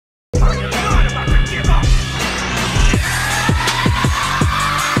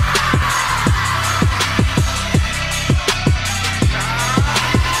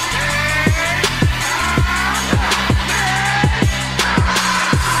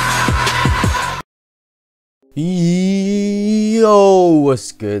Yo,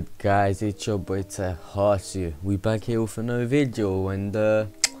 what's good, guys? It's your boy Tahasu. We back here with another video, and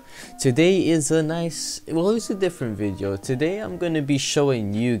today is it's a different video. Today I'm gonna be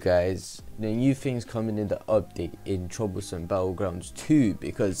showing you guys the new things coming in the update in Troublesome Battlegrounds 2,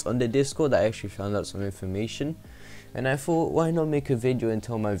 because on the Discord I actually found out some information, and I thought, why not make a video and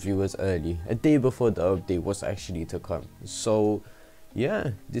tell my viewers early, a day before the update was actually to come. So yeah,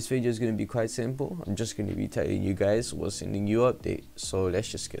 this video is going to be quite simple. I'm just going to be telling you guys what's in the new update, so let's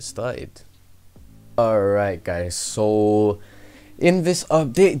just get started. Alright guys, so in this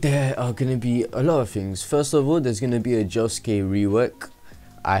update there are going to be a lot of things. First of all, there's going to be a Josuke rework.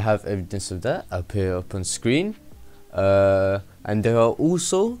 I have evidence of that. I'll put it up on screen. And there are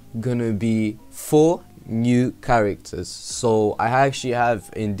also going to be 4 new characters. So I actually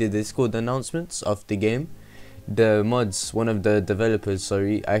have in the Discord announcements of the game, the mods, one of the developers,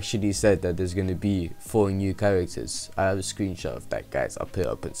 actually said that there's gonna be 4 new characters. I have a screenshot of that, guys. I'll put it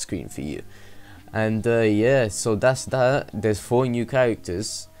up on screen for you. And yeah, so that's that. There's 4 new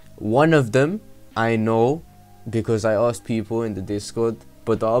characters. One of them I know because I asked people in the Discord,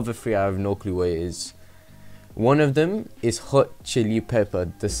 but the other 3 I have no clue what it is. One of them is Hot Chili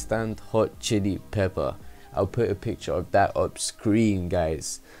Pepper, the stand Hot Chili Pepper. I'll put a picture of that up screen,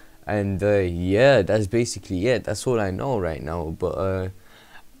 guys. And yeah, that's basically it. That's all I know right now. But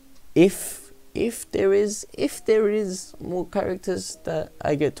if there is more characters that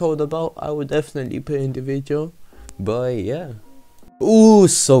I get told about, I will definitely put in the video. But yeah. Ooh,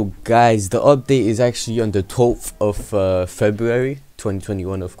 so guys, the update is actually on the 12th of February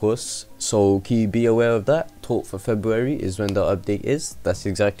 2021, of course. So can you be aware of that? 12th of February is when the update is. That's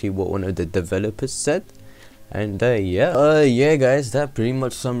exactly what one of the developers said. And yeah guys, that pretty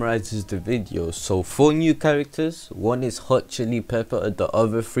much summarizes the video. So 4 new characters, one is Hot Chili Pepper, the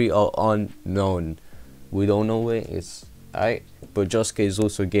other 3 are unknown. We don't know where it is, alright? But Josuke is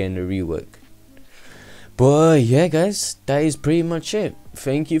also getting a rework. But yeah guys, that is pretty much it.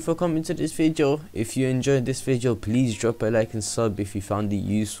 Thank you for coming to this video. If you enjoyed this video, please drop a like and sub if you found it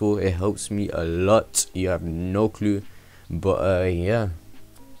useful. It helps me a lot, you have no clue. But yeah,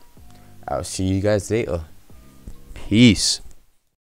 I'll see you guys later. Peace.